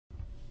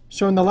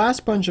So in the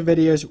last bunch of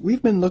videos,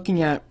 we've been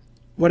looking at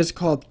what is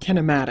called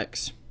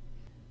kinematics,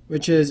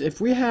 which is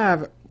if we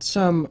have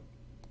some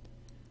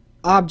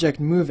object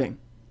moving,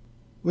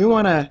 we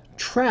want to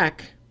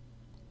track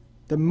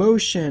the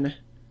motion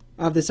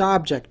of this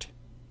object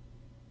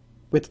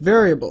with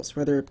variables,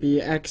 whether it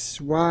be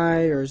x,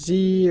 y, or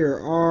z, or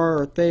r,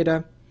 or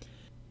theta.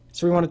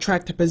 So we want to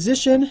track the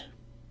position,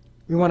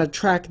 we want to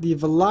track the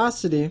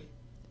velocity,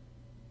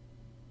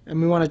 and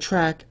we want to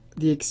track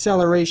the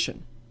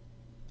acceleration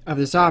of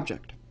this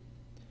object.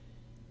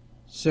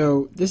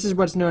 So this is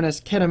what's known as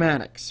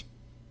kinematics.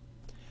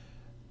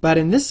 But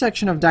in this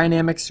section of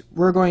dynamics,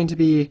 we're going to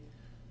be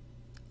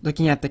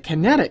looking at the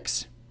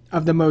kinetics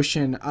of the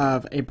motion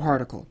of a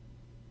particle.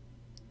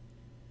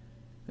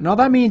 And all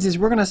that means is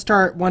we're going to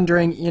start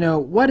wondering,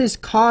 what is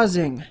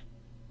causing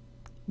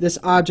this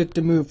object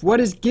to move?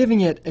 What is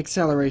giving it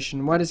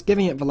acceleration? What is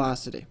giving it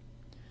velocity?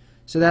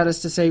 So that is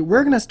to say,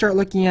 we're going to start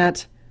looking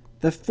at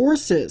the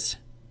forces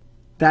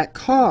that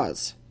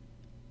cause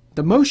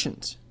the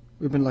motions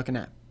we've been looking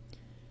at.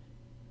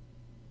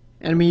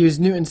 And we use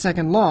Newton's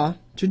second law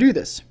to do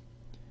this.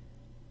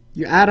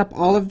 You add up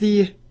all of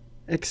the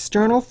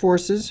external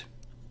forces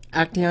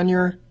acting on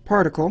your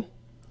particle,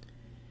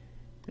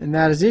 and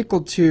that is equal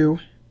to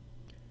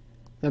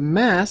the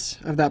mass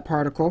of that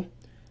particle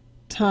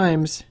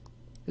times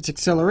its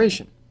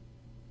acceleration.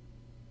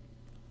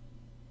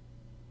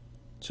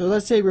 So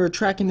let's say we were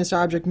tracking this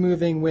object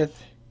moving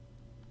with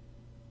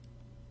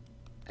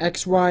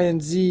x, y,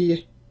 and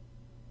z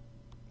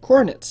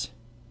coordinates.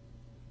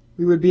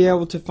 We would be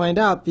able to find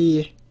out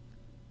the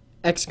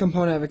x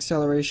component of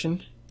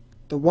acceleration,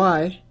 the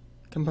y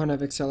component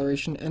of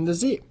acceleration, and the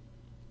z.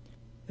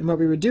 And what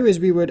we would do is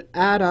we would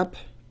add up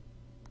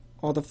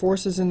all the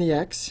forces in the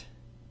x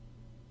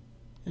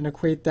and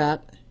equate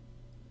that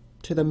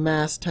to the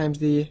mass times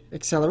the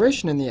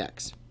acceleration in the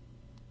x.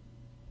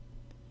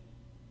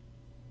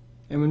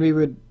 And when we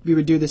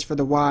would do this for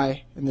the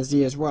y and the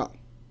z as well.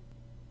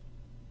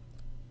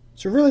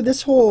 So really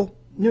this whole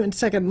Newton's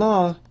second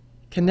law,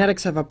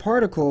 kinetics of a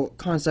particle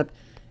concept,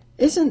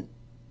 isn't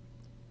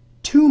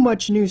too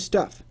much new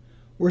stuff.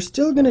 We're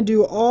still going to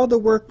do all the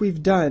work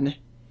we've done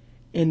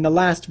in the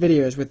last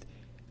videos with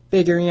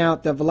figuring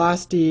out the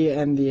velocity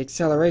and the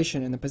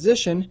acceleration and the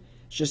position.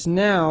 It's just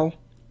now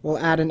we'll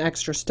add an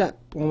extra step.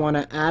 We'll want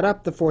to add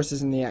up the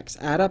forces in the x,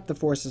 add up the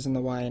forces in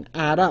the y, and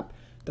add up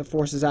the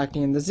forces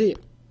acting in the z.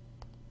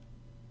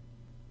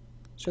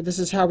 So this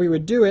is how we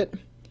would do it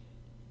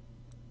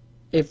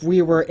if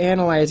we were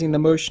analyzing the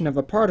motion of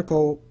a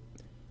particle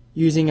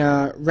using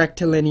a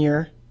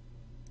rectilinear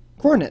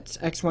coordinates,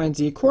 x, y, and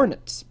z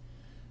coordinates.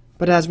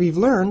 But as we've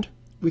learned,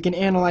 we can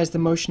analyze the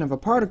motion of a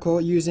particle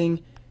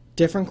using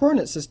different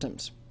coordinate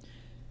systems.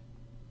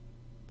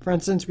 For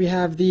instance, we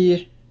have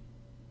the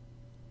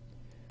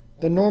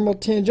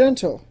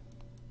normal-tangential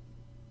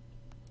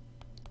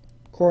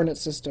coordinate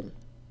system.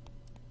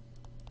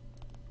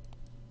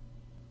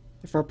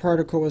 If our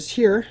particle was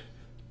here,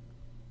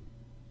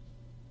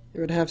 it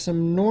would have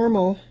some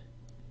normal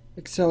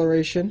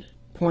acceleration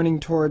pointing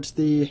towards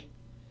the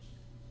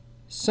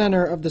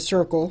center of the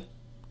circle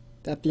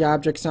that the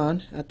object's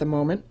on at the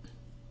moment.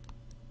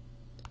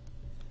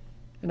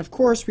 And of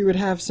course we would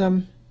have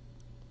some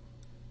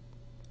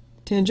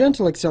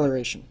tangential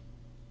acceleration.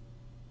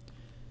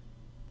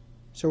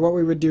 So what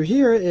we would do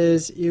here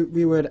is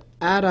we would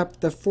add up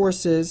the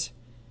forces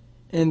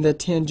in the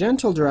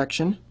tangential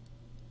direction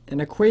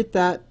and equate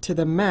that to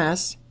the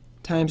mass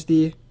times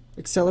the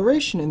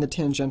acceleration in the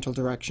tangential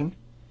direction,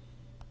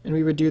 and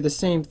we would do the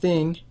same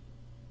thing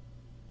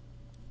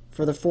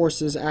for the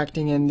forces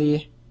acting in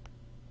the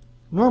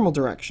normal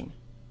direction.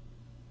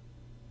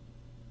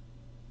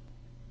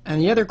 And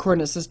the other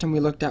coordinate system we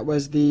looked at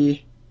was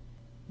the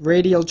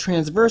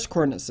radial-transverse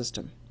coordinate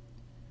system.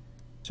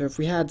 So if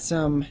we had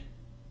some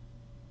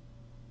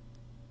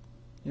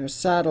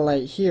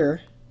satellite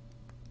here,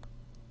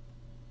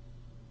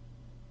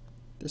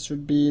 this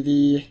would be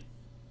the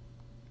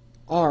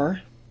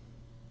r,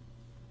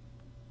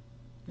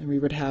 and we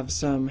would have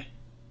some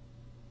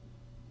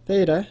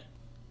theta,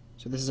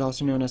 so this is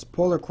also known as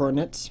polar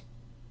coordinates.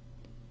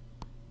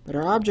 But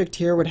our object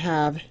here would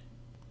have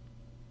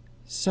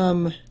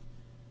some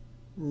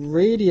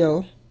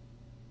radial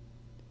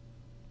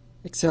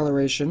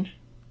acceleration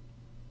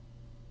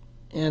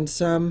and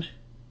some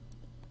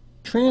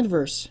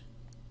transverse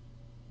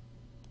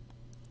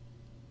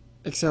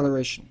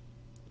acceleration.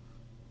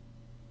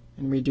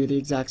 And we do the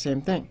exact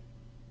same thing.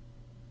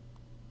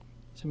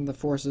 Some of the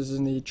forces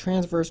in the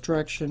transverse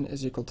direction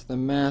is equal to the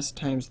mass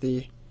times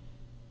the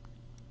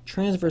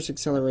transverse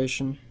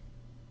acceleration,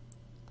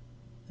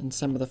 and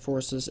some of the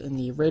forces in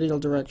the radial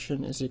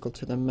direction is equal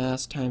to the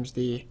mass times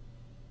the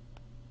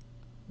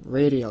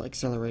radial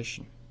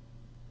acceleration.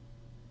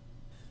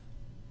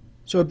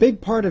 So a big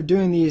part of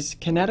doing these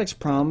kinetics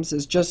problems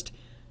is just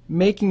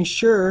making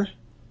sure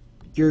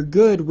you're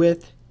good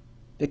with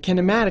the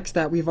kinematics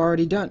that we've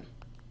already done.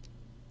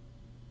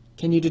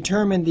 Can you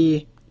determine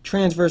the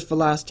transverse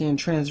velocity and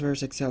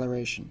transverse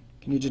acceleration?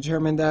 Can you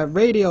determine the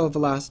radial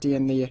velocity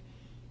and the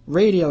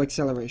radial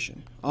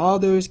acceleration. All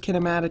those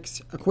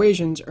kinematics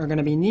equations are going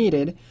to be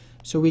needed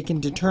so we can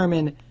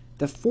determine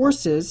the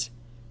forces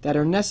that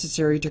are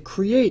necessary to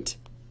create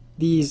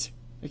these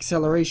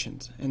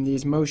accelerations and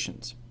these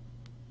motions.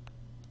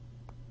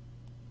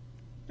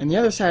 And the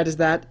other side is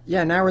that,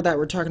 now that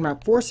we're talking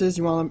about forces,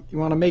 you want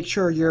to make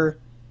sure you're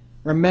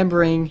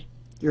remembering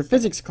your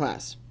physics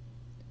class,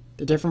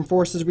 the different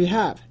forces we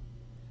have.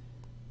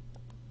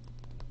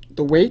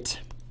 The weight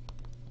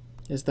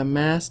is the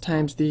mass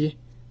times the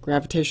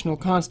gravitational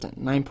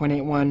constant,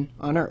 9.81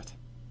 on Earth.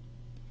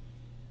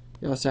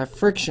 You also have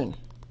friction.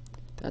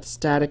 That's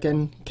static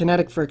and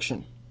kinetic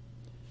friction.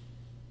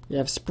 You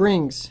have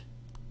springs.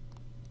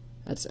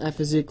 That's F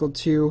is equal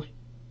to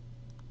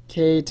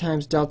K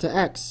times delta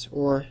X,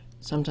 or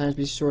sometimes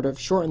we sort of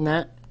shorten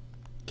that,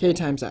 K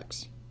times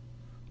X.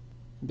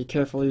 Be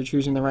careful you're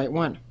choosing the right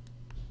one.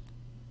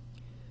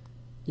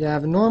 You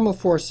have normal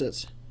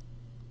forces.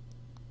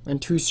 When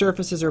two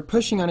surfaces are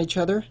pushing on each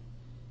other,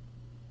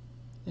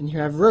 and you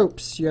have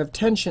ropes, you have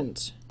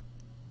tensions.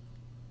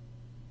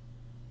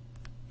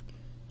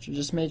 So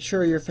just make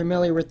sure you're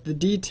familiar with the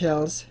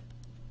details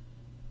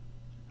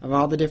of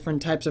all the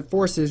different types of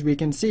forces we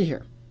can see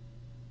here.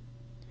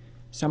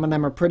 Some of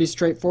them are pretty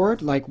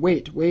straightforward, like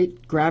weight.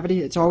 Weight,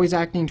 gravity, it's always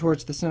acting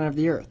towards the center of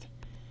the Earth.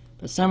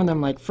 But some of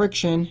them, like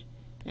friction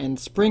and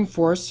spring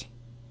force,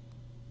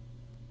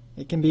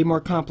 it can be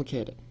more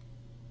complicated.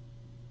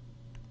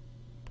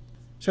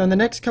 So in the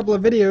next couple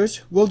of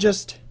videos, we'll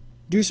just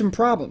do some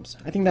problems.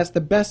 I think that's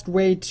the best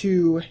way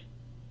to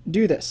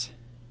do this.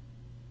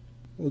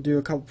 We'll do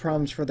a couple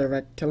problems for the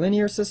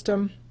rectilinear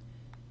system,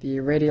 the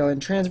radial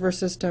and transverse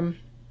system,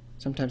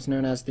 sometimes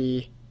known as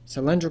the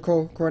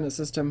cylindrical coordinate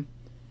system,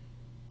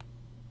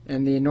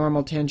 and the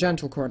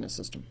normal-tangential coordinate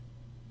system.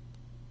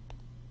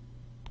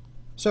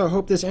 So I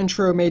hope this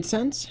intro made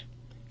sense.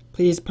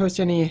 Please post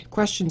any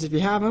questions if you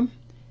have them,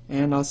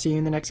 and I'll see you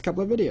in the next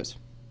couple of videos.